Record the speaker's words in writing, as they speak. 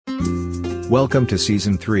Welcome to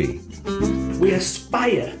Season 3. We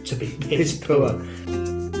aspire to be piss poor.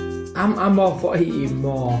 I'm all for eating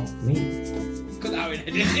more meat.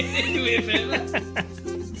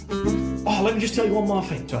 Oh, let me just tell you one more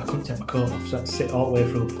thing. So I couldn't take my coat off, so I had to sit all the way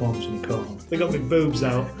through the performance with my coat on. They got my boobs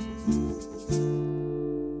out.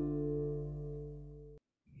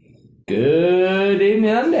 Good evening,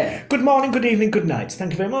 Andy. Good morning, good evening, good night.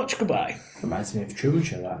 Thank you very much. Goodbye. Reminds me of Truman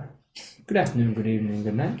Show, that. Good afternoon, good evening,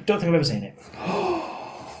 good night. Don't think I've ever seen it.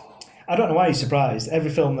 I don't know why you're surprised. Every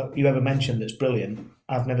film that you ever mentioned that's brilliant,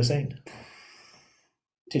 I've never seen.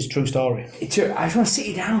 It is a true story. I just want to sit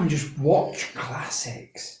you down and just watch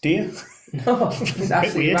classics. Do you? No, that's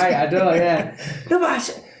absolutely weird. right, I don't, yeah. No,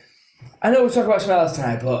 but I know we'll talk about something else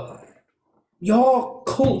tonight, but your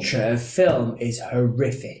culture of film is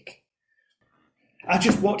horrific. I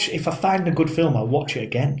just watch, if I find a good film, I'll watch it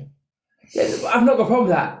again. Yeah, I've not got a problem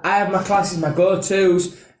with that. I have my classes, my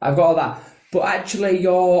go-tos, I've got all that. But actually,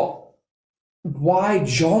 your wide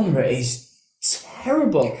genre is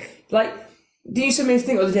terrible. Like, did you send me a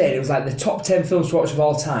thing the other day? It was like the top 10 films to watch of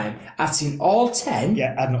all time. I've seen all 10.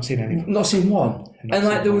 Yeah, I've not seen any of them. Not seen one. And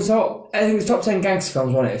like there was all, I think it was top 10 gangster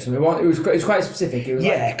films, wasn't it? So it was quite specific. It was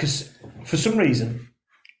Yeah, because for some reason,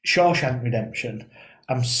 Shawshank Redemption,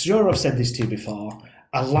 I'm sure I've said this to you before,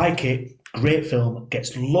 I like it, great film,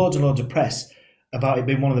 gets loads and loads of press about it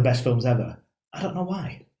being one of the best films ever. I don't know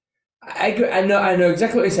why. I agree, I know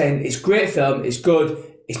exactly what you're saying. It's a great film, it's good,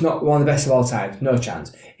 it's not one of the best of all time, no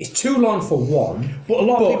chance. It's too long for one. But a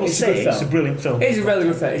lot of people it's say a good it's a film. brilliant film. It's a really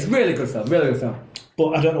good film. It's a really good film, really good film. But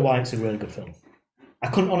I don't know why it's a really good film. I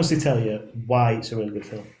couldn't honestly tell you why it's a really good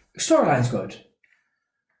film. Storyline's good.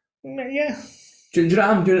 Yeah. Do you know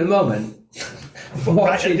what I'm doing at the moment?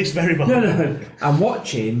 Right at this very moment. No. I'm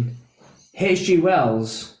watching H.G.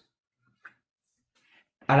 Wells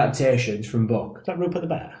adaptations from book. Is that Rupert the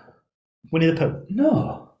Bear? Winnie the Pooh?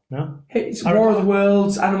 No. No? It's War of the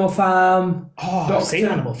Worlds, Animal Farm. Oh, Doctor. I've seen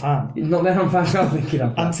Animal Farm. Not the Animal Farm I'm thinking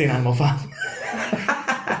of. I've seen Animal Farm.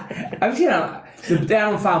 Have you seen the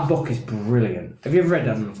Animal Farm book is brilliant. Have you ever read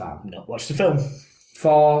Animal Farm? No, watch the film.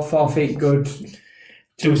 4 feet good.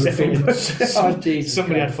 2 feet seconds. good. Oh, Jesus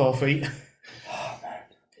Somebody Christ. had 4 feet. Oh, man.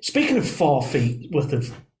 Speaking of 4 feet worth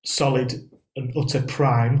of solid and utter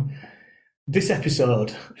prime, this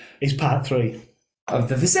episode is part 3. Of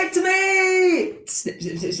the vasectomy! Snip,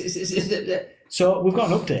 snip, snip, snip, snip, snip, snip. So we've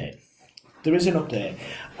got an update. There is an update.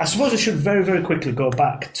 I suppose I should very, very quickly go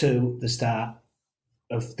back to the start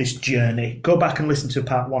of this journey. Go back and listen to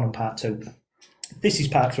part 1 and part 2. This is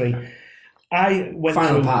part 3. I went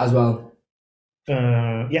Final through... part as well.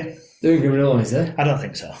 Yeah. There ain't gonna be another one, is there? I don't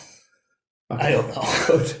think so. Okay. I hope not.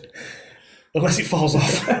 Good. Unless it falls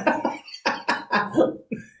off.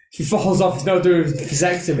 If he falls off, he's not doing a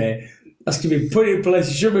vasectomy. That's going to be put in place.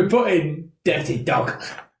 You should be put in dirty dog.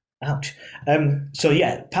 Ouch. So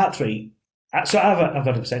yeah, part 3. So I've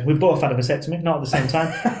had a vasectomy. We both had a vasectomy, not at the same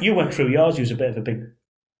time. You went through yours. You was a bit of a big.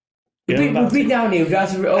 We've been down here.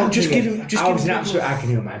 Just give him. I was an absolute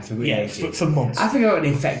agony of mine for ages. For months. I think I got an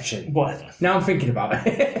infection. Whatever. Now I'm thinking about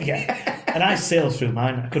it. Yeah, and I sailed through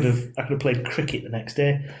mine. I could have played cricket the next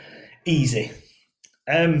day, easy.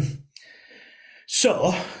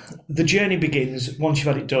 So the journey begins once you've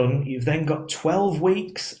had it done. You've then got 12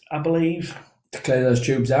 weeks, I believe, To clear those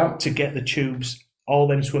tubes out. to get the tubes, all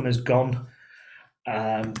them swimmers gone,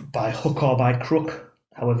 by hook or by crook,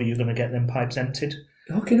 however you're going to get them pipes emptied.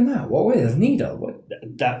 Hooking them out? What way? A needle? What?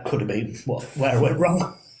 That could have been where I went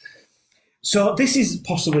wrong. So this is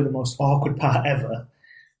possibly the most awkward part ever,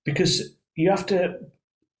 because you have to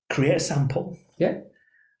create a sample. Yeah.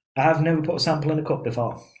 I've never put a sample in a cup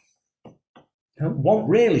before. No. Wasn't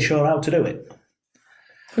really sure how to do it.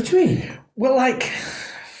 What do you mean? Well, like,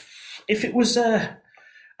 if it was, I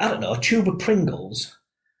don't know, a tube of Pringles,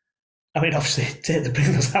 I mean, obviously, take the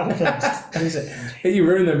Pringles out first. You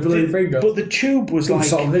ruined them bloody finger. But the tube was Put like...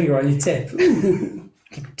 salt and vinegar on your tip.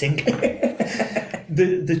 Dink. the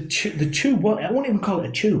tube, I won't even call it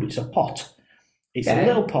a tube, it's a pot. It's a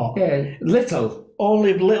little pot. Yeah, little.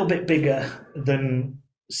 Only a little bit bigger than,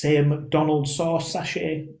 say, a McDonald's sauce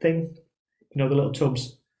sachet thing. You know, the little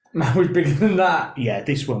tubs. Mine was bigger than that. Yeah,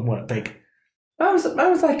 this one weren't big. Mine was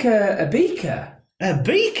like a beaker. A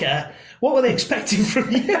beaker? What were they expecting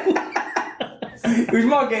from you? It was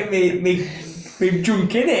more getting me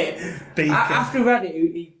drunk in it. Beaker. After we had it,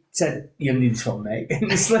 he said, "You'll need this one, mate."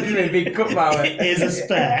 And he slipped me a big cup, my Here's a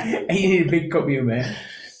spare. You need a big cup, you mate.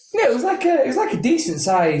 Yeah, it was like a decent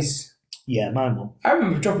size. Yeah, mine won't. I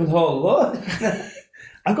remember dropping the whole lot.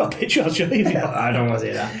 I've got a picture. I'll show you. I don't want to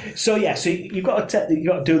see that. So yeah, so you've got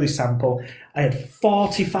to do this sample. I had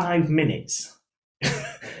 45 minutes.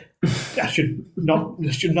 I I should not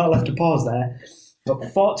have left a pause there.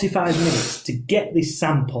 But 45 minutes to get this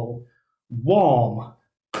sample warm,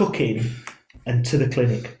 cooking, and to the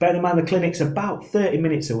clinic. Bear in mind, the clinic's about 30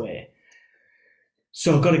 minutes away.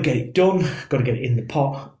 So I've got to get it done, got to get it in the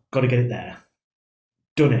pot, got to get it there.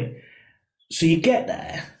 Done it. So you get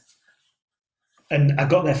there, and I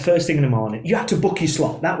got there first thing in the morning. You had to book your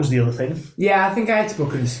slot. That was the other thing. Yeah, I think I had to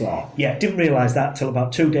book a slot. Yeah, didn't realise that till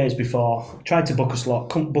about 2 days before. Tried to book a slot,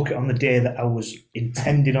 couldn't book it on the day that I was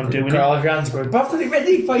intending on doing it. All of your hands going, I've got it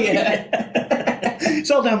ready for you.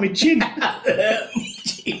 It's all down my chin.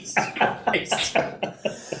 Jesus Christ.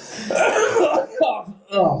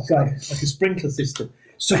 Oh, God. Like a sprinkler system.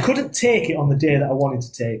 So couldn't take it on the day that I wanted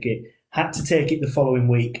to take it. Had to take it the following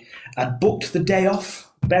week. I'd booked the day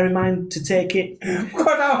off. Bear in mind to take it.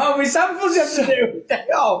 God, how many samples you have to do? Day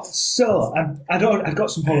off. So I'd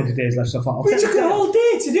got some holiday days left, so I thought, We took a whole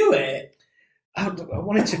day to do it. I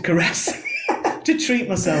wanted to caress, to treat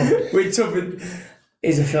myself. Which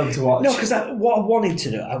is a film to watch. No, because what I wanted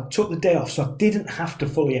to do, I took the day off, so I didn't have to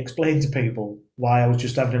fully explain to people why I was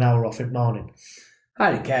just having an hour off in the morning.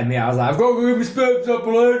 I didn't care, me. I was like, I've got to go get my sperm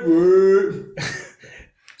sample.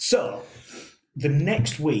 So the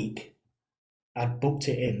next week, I'd booked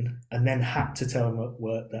it in and then had to tell them at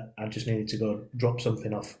work that I just needed to go drop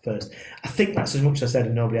something off first. I think that's as much as I said,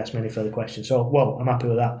 and nobody asked me any further questions. So, well, I'm happy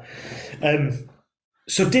with that.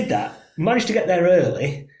 So did that. Managed to get there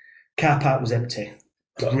early. Car park was empty.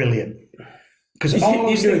 Brilliant. Because You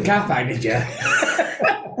didn't do a car park, did you?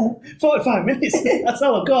 45 minutes. That's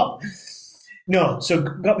all I got. No, so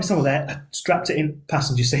got me some of that. I strapped it in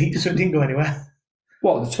passenger seat so it didn't go anywhere.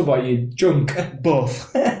 What, the tub or your junk?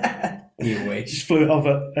 Both. You wish. Just flew it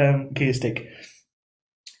over Kia stick.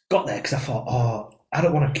 Got there because I thought, I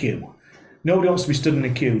don't want a queue. Nobody wants to be stood in a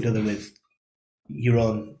queue, do they, with your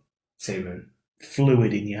own semen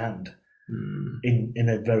fluid in your hand in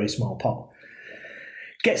a very small pot.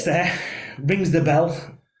 Gets there, rings the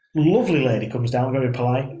bell. Lovely lady comes down, very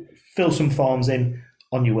polite. Fill some forms in,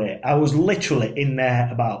 on your way. I was literally in there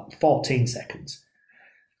about 14 seconds.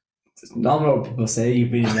 It's normal what people say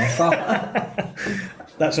you've been in there for.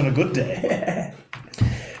 That's on a good day.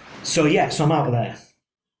 So I'm out of there.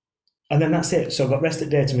 And then that's it. So I got rest of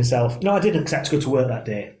the day to myself. No, I didn't, because I had to go to work that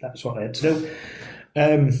day. That's what I had to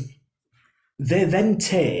do. They then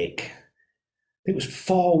take, I think it was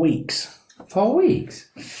 4 weeks. 4 weeks?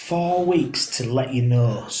 4 weeks to let you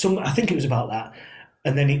know. I think it was about that.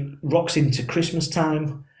 And then it rocks into Christmas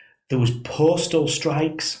time. There was postal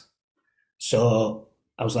strikes. So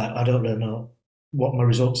I was like, I don't really know what my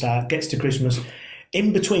results are. Gets to Christmas.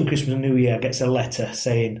 In between Christmas and New Year, gets a letter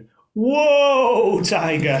saying, "Whoa,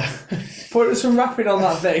 Tiger." Put some wrapping on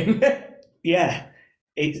that thing. Yeah.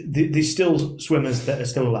 There's still swimmers that are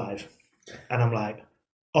still alive. And I'm like,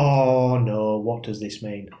 oh no, what does this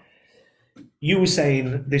mean? You were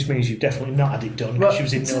saying this means you've definitely not had it done because she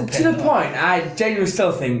was in no pain. To the point, I genuinely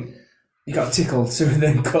still think you got tickled sooner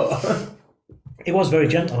than cut. It was very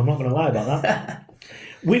gentle, I'm not going to lie about that.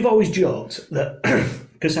 We've always joked that,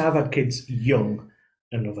 because I've had kids young,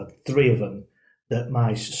 and I've had 3 of them, that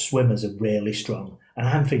my swimmers are really strong. And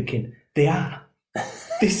I'm thinking, they are.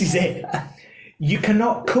 This is it. You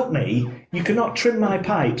cannot cut me. You cannot trim my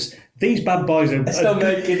pipes. These bad boys are still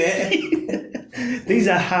making it. These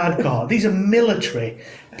are hardcore. These are military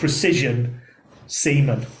precision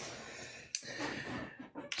seamen.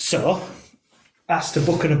 So, asked to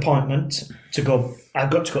book an appointment to go. I've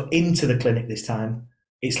got to go into the clinic this time.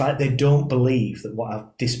 It's like they don't believe that what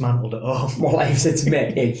I've dismantled at home. Well, like you said to me,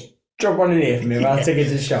 hey, drop one in here for me, I'll take it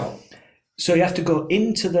to the shop. So you have to go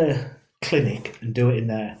into the clinic and do it in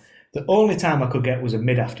there. The only time I could get was a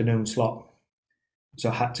mid-afternoon slot. So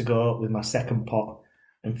I had to go with my second pot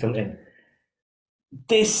and fill it in.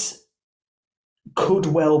 This could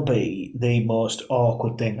well be the most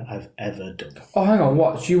awkward thing I've ever done. Oh, hang on,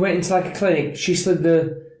 what? So you went into like a clinic,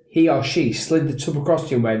 he or she slid the tub across to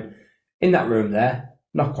you and went, in that room there,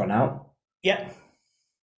 knock one out. Yeah.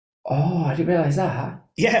 Oh, I didn't realise that.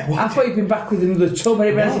 Yeah. I thought you'd been back with another tub.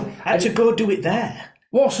 I had to go do it there.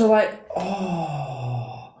 What? So like,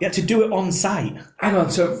 oh. You had to do it on site. Hang on,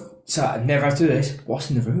 so I never have to do this. What's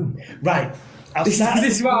in the room? Right. This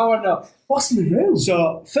is what I want to know. What's in the room?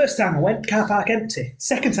 So, first time I went, car park empty.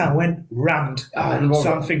 Second time I went, rammed.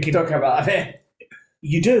 So I'm thinking, don't care about that.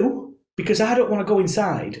 You do? Because I don't want to go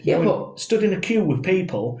inside. Yeah, but stood in a queue with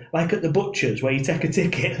people, like at the butchers, where you take a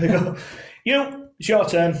ticket and they go, it's your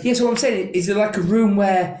turn. Yeah, so what I'm saying is there like a room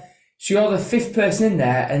where so you're the 5th person in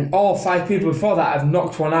there and all 5 people before that have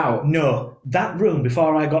knocked one out? No, that room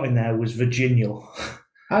before I got in there was virginal.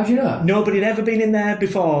 How do you know? Nobody had ever been in there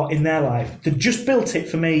before in their life. They just built it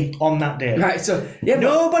for me on that day. Right, so yeah,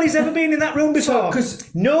 Nobody's ever been in that room before. Because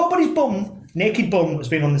nobody's naked bum, has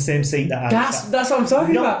been on the same seat that I sat. that's what I'm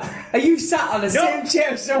talking about. Are you sat on the same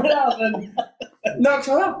chair as someone else and knocked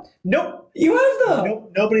one up? Nope. You have though.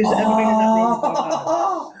 Nope. Nobody's ever been in that room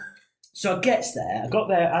before. So I gets there. I got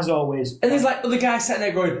there as always, and there's like other guys sitting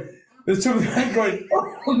there going. There's two of them going,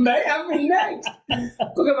 oh, mate, I'm in next.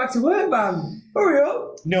 Go get back to work, man. Hurry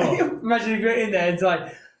up. No. Imagine if you're in there, it's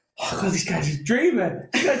like, oh, God, this guy's a dreamer.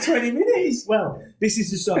 He's got 20 minutes. Well, this is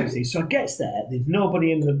the story. So I gets there. There's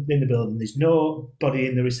nobody in the building. There's nobody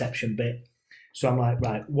in the reception bit. So I'm like,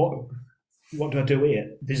 right, what do I do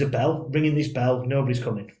here? There's a bell. Ringing this bell. Nobody's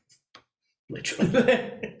coming.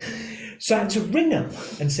 Literally. So I had to ring them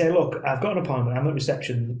and say, look, I've got an appointment. I'm at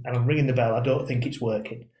reception and I'm ringing the bell. I don't think it's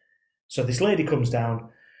working. So this lady comes down,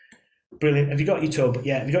 brilliant. Have you got your tub?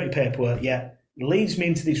 Yeah. Have you got your paperwork? Yeah. Leads me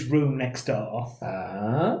into this room next door.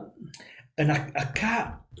 And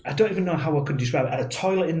I don't even know how I could describe it. I had a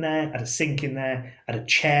toilet in there, I had a sink in there, I had a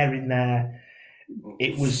chair in there.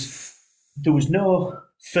 There was no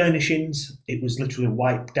furnishings. It was literally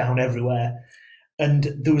wiped down everywhere. And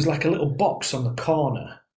there was like a little box on the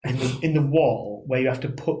corner in the wall where you have to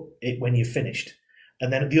put it when you're finished.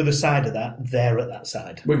 And then at the other side of that, they're at that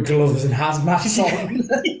side. With gloves and hazmat on.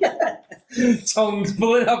 Yeah. Tongues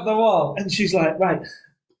pulling off the wall. And she's like, right,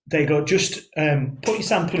 there you go. Just put your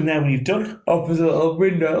sample in there when you've done. Opposite little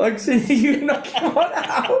window. Like, see you knocking one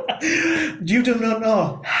out. You do not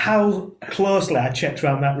know how closely I checked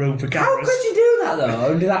around that room for cameras. How could you do that,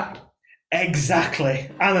 though? Exactly.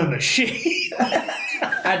 I'm a machine.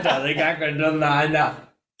 I don't think I could have done that in that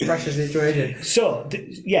pressure situation. So,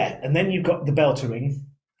 and then you've got the bell to ring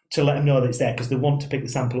to let them know that it's there because they want to pick the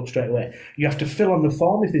sample up straight away. You have to fill on the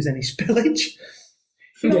form if there's any spillage.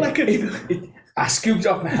 You know, like I scooped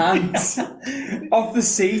off my hands off the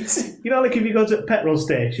seat. You know, like if you go to a petrol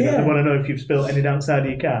station and they want to know if you've spilled any downside of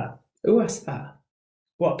your car. Who asked that?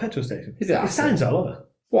 What, petrol station? Is it? It signs all over.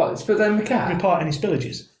 What, spilled down my car? Report any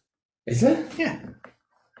spillages. Is there? Yeah.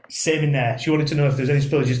 Same in there. She wanted to know if there's any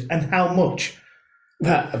spillages and how much.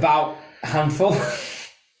 About a handful.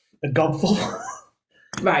 A gobful.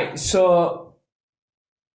 Right, so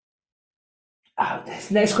this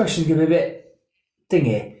next question is going to be a bit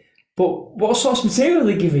thingy. But what source material are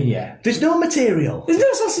they giving you? There's no material. There's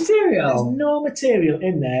no source material? There's no material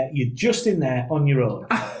in there. You're just in there on your own.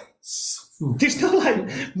 There's no,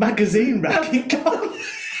 like, magazine racking going.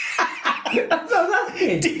 That's what I'm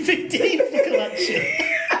asking. DVD collection.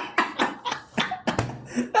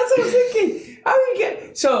 That's what I'm thinking. How do you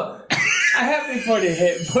get... So, I have been funny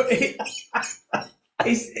hit, but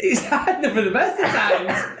it's hard for the best of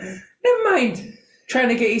times. Never mind trying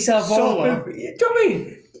to get yourself Solo. open. Do you know what I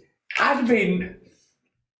mean? I'd been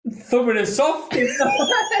thumbing a soft in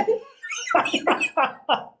the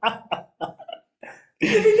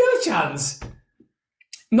There'd be no chance.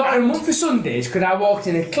 Not in a month for Sundays could I walked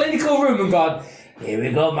in a clinical room and gone, here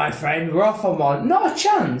we go, my friend, we're off on one. Not a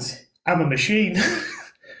chance. I'm a machine.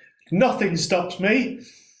 Nothing stops me.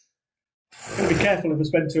 I'm going to be careful if I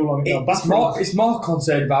spend too long in the bathroom. It's more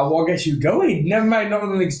concerned about what gets you going. Never mind, not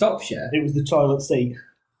nothing stops you. It was the toilet seat.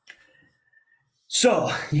 So,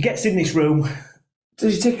 he gets in this room.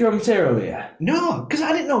 Did you take your own material here? No, because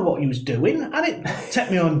I didn't know what he was doing. I didn't take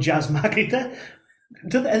my own jazz maggie. Are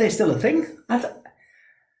they still a thing?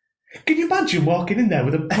 Can you imagine walking in there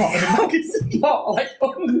with a pot and a magazine? What, like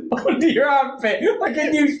under your armpit, like a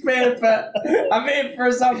newspaper? I'm in for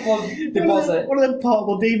a sample deposit. One of them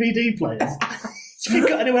portable DVD players. Have you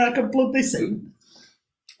got anywhere I can plug this in?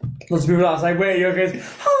 Lots of people outside where you goes,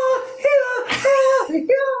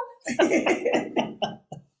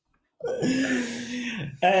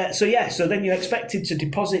 So then you're expected to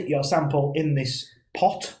deposit your sample in this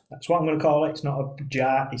pot. That's what I'm going to call it. It's not a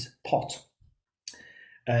jar, it's a pot.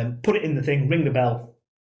 Put it in the thing, ring the bell,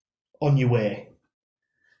 on your way.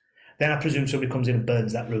 Then I presume somebody comes in and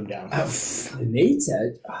burns that room down. They need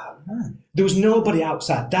to. Oh, man. There was nobody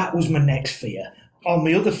outside. That was my next fear. Or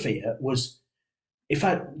my other fear was, if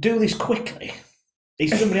I do this quickly,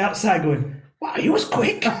 is somebody outside going, wow, you was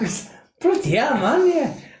quick. Bloody hell, man,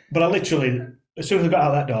 yeah. But I literally, as soon as I got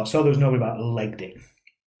out that door, saw there was nobody about, legged it.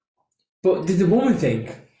 But did the woman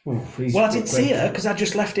think... Well, I didn't see her because I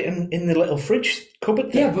just left it in the little fridge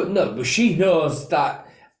cupboard thing. Yeah, but she knows that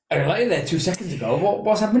I left it there 2 seconds ago.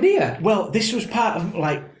 What's happened here? Well, this was part of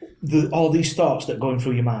like all these thoughts that are going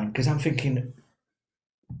through your mind because I'm thinking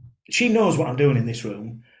she knows what I'm doing in this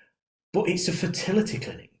room, but it's a fertility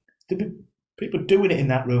clinic. There'll be people doing it in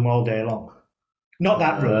that room all day long. Not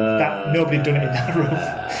that room. That nobody had done it in that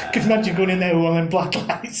room. Could you imagine going in there with one of them black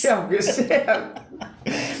lights? Yeah, I'm going to say.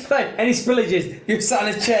 Like, any spillages, you're sat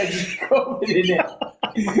in a chair just covered in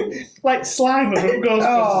it. Like Slimer from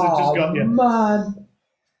Ghostbusters had just got you. Man.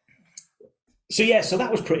 So yeah, so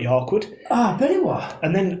that was pretty awkward. I bet it was.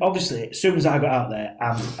 And then obviously, as soon as I got out there,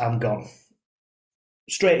 I'm gone.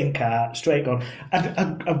 Straight in car, straight gone.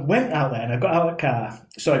 I went out there and I got out of the car.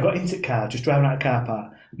 So I got into the car, just driving out of the car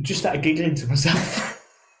park, and just started giggling to myself.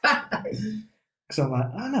 Because I'm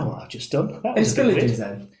like, I know what I've just done. That was a bit spillages weird.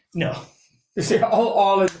 then? No. You see,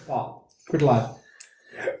 all in the pot. Good lad.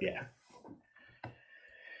 Yeah.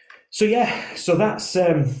 So yeah, so that's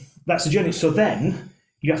the journey. So then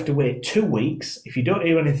you have to wait 2 weeks. If you don't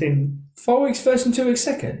hear anything, 4 weeks first and 2 weeks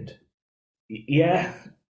second. yeah.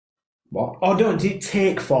 What? Oh, no, it did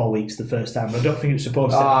take 4 weeks the first time. I don't think it was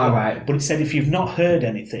supposed to. Right. But it said if you've not heard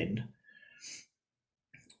anything,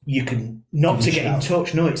 you can not to get in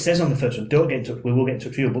touch. No, it says on the first one, don't get in touch. We will get in touch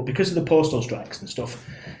with you. But because of the postal strikes and stuff,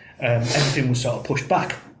 everything was sort of pushed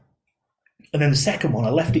back. And then the second one, I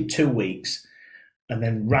left it 2 weeks and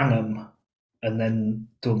then rang them. And then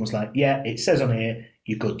the one was like, yeah, it says on here,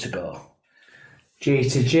 you're good to go. G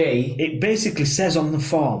to G. It basically says on the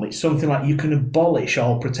form, it's something like you can abolish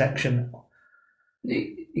all protection.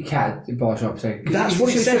 You can't abolish all protection. That's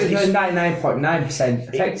what it says. It's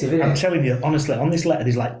 99.9% effective, isn't I'm it? telling you, honestly, on this letter,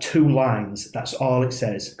 there's like 2 lines. That's all it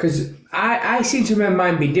says. Because I seem to remember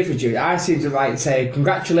mine being different to you. I seem to say,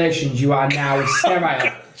 congratulations, you are now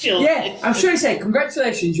sterile. Yeah, I'm sure it said,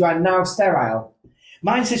 congratulations, you are now sterile.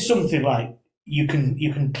 Mine says something like, you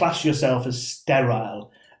can class yourself as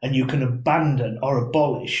sterile and you can abandon or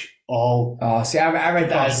abolish all... Oh, see, I read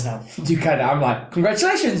that as, you kind of, I'm like,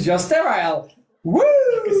 congratulations, you're sterile. Woo!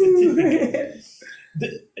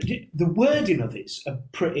 The wording of it's a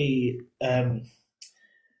pretty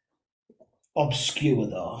obscure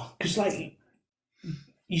though, because like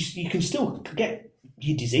you can still get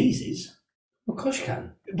your diseases. Of course you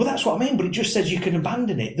can. Well, that's what I mean. But it just says you can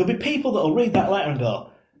abandon it. There'll be people that'll read that letter and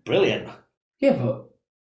go, "Brilliant." Yeah, but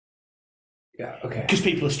yeah, okay. Because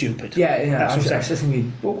people are stupid. Yeah, yeah. That's what I'm just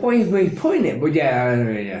thinking, where are you putting it? But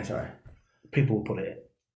yeah, sorry. People will put it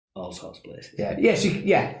all sorts of places. Yeah, yes,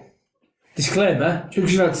 yeah. Disclaimer: just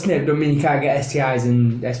because you've had a snip, don't mean you can't get STIs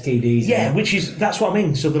and STDs. Yeah, that's what I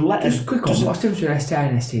mean. So the letter. Just quick one. What's the difference between an STI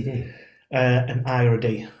and STD? An I or a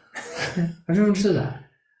D. I've never understood that.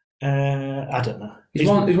 I don't know. Is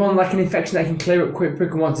one like an infection that can clear up quick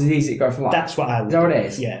and one disease that you go for life? That's what I would. Is that what it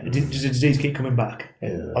is? Yeah. Does a disease keep coming back?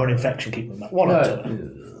 Or an infection keep coming back? One or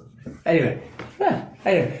two. Anyway. Yeah.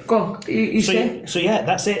 Anyway, go on. You say? So yeah,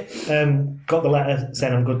 that's it. Got the letter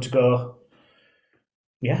saying I'm good to go.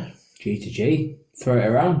 Yeah. G to G. Throw it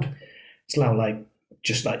around. It's now like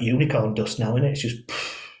just like unicorn dust now, isn't it? It's just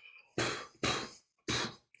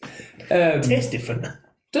it tastes different.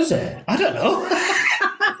 Does it? I don't know.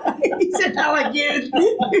 He said that like you.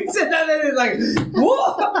 He said that and it was like,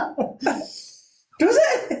 what? Does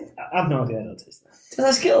it? I've no idea how it tastes. Does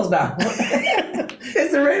that Skittles now?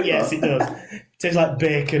 It's the rainbow. Yes, it does. It tastes like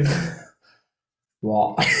bacon.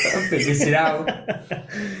 What? I'm figuring it out.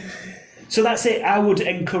 So that's it. I would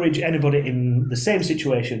encourage anybody in the same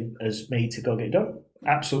situation as me to go get it done.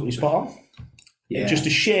 Absolutely spot on. Yeah. Just a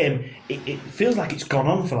shame. It feels like it's gone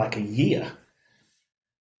on for like a year.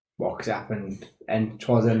 What has happened? And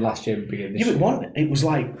towards the end of last year, beginning this Yeah, year. but it was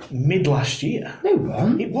like mid last year. No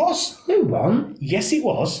one. It was. No one. Yes, it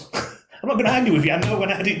was. I'm not going to argue with you. I know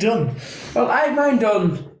when I had it done. Well, I had mine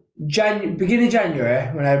done beginning of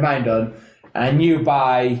January when I had mine done. And I knew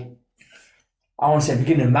by, I want to say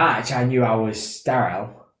beginning of March, I knew I was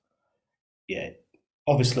sterile. Yeah.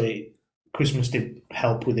 Obviously, Christmas did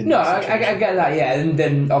help within No, that I get that, yeah. And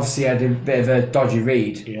then obviously I did a bit of a dodgy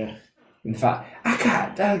read. Yeah. In fact,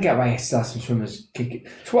 I don't get why some swimmers kick it.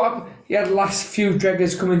 So what happened? You had the last few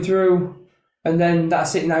dreggers coming through, and then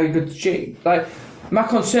that's it, now you're good to G. Like, my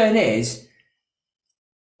concern is,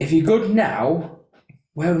 if you're good now,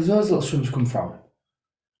 where was those little swims come from?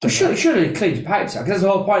 You should have cleaned your pipes out, because that's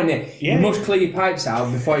the whole point in it. Yeah. You must clean your pipes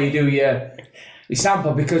out before you do your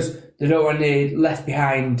sample, because they don't want any left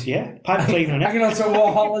behind. Yeah. Pipe cleaner and Hanging onto a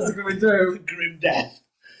wall as they're coming through. grim death.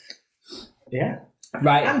 Yeah.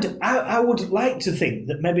 Right. And I would like to think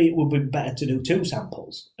that maybe it would be better to do 2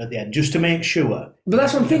 samples at the end, just to make sure. But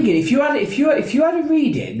that's what I'm thinking. If you had a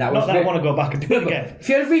reading that was Not that I want to go back and do it again. If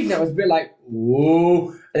you had a reading that was a bit like, whoa,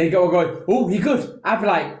 and then going, oh, you're good. I'd be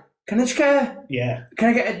like, can I just get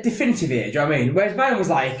a definitive here? Do you know what I mean? Whereas mine was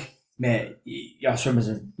like, mate, your swimmers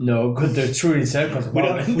are no good. They're truly circles. We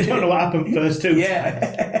don't know what happened first 2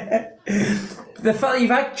 Yeah. The fact that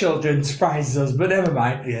you've had children surprises us, but never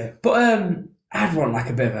mind. Yeah. But I'd want like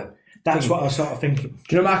a bit of a... That's what I was sort of thinking.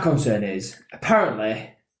 Do you know what my concern is?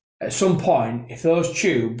 Apparently, at some point, if those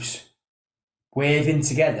tubes wave in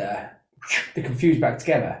together, they can fuse back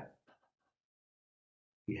together.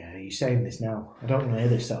 Yeah, you're saying this now. I don't want to hear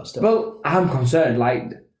this sort of stuff. Well, I'm concerned.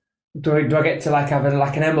 Like, do I get to like have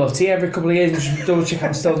an MOT every couple of years and just double check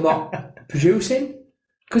I'm still not producing?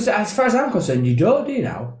 Because as far as I'm concerned, you don't, do you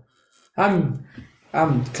now? I'm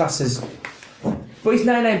classed as... But it's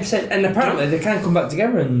 99%, and apparently they can come back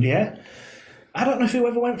together and... Yeah. I don't know if he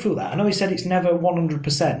ever went through that. I know he said it's never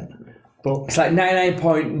 100%, but... It's like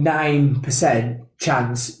 99.9%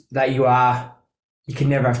 chance that you can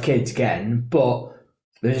never have kids again, but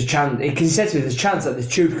there's a chance... He said to me there's a chance that the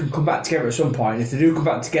tubes can come back together at some point. If they do come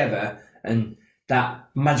back together, and that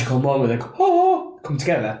magical moment they come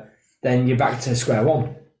together, then you're back to square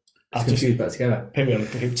one. I'll just fuse back together.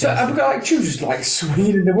 So I've got like tubes just like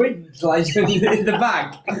swinging in the wind, like in the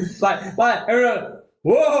bag, like everyone,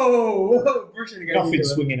 whoa, brushing against nothing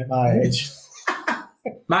swinging at my age.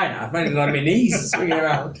 Mine on my knees swinging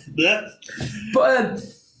around. But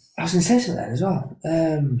I was going to say something then as well.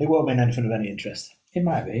 It won't mean anything of any interest. It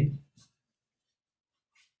might be.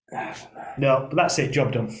 No, but that's it.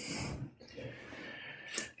 Job done.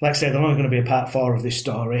 Like I say, there's only going to be a part 4 of this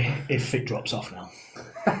story if it drops off now.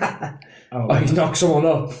 Oh, he's knocked someone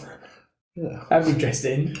up. Yeah. That'd be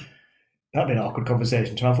interesting. That'd be an awkward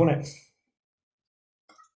conversation to have, wouldn't it?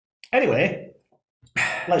 Anyway,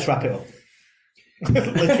 let's wrap it up.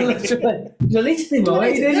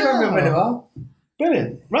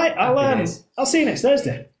 Brilliant. Right, I'll see you next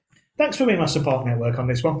Thursday. Thanks for being my support network on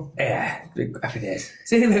this one. Yeah, happy days.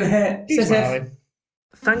 See you in a minute. Keep smiling.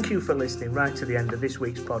 Thank you for listening right to the end of this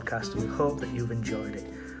week's podcast, and we hope that you've enjoyed it.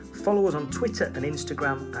 Follow us on Twitter and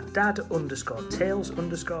Instagram at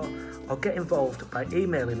dad_tales_ or get involved by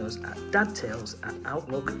emailing us at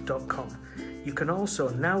dadtales@outlook.com. You can also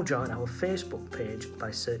now join our Facebook page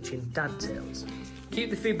by searching Dad Tales.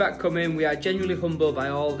 Keep the feedback coming. We are genuinely humbled by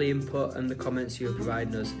all the input and the comments you are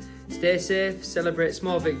providing us. Stay safe, celebrate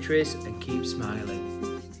small victories, and keep smiling.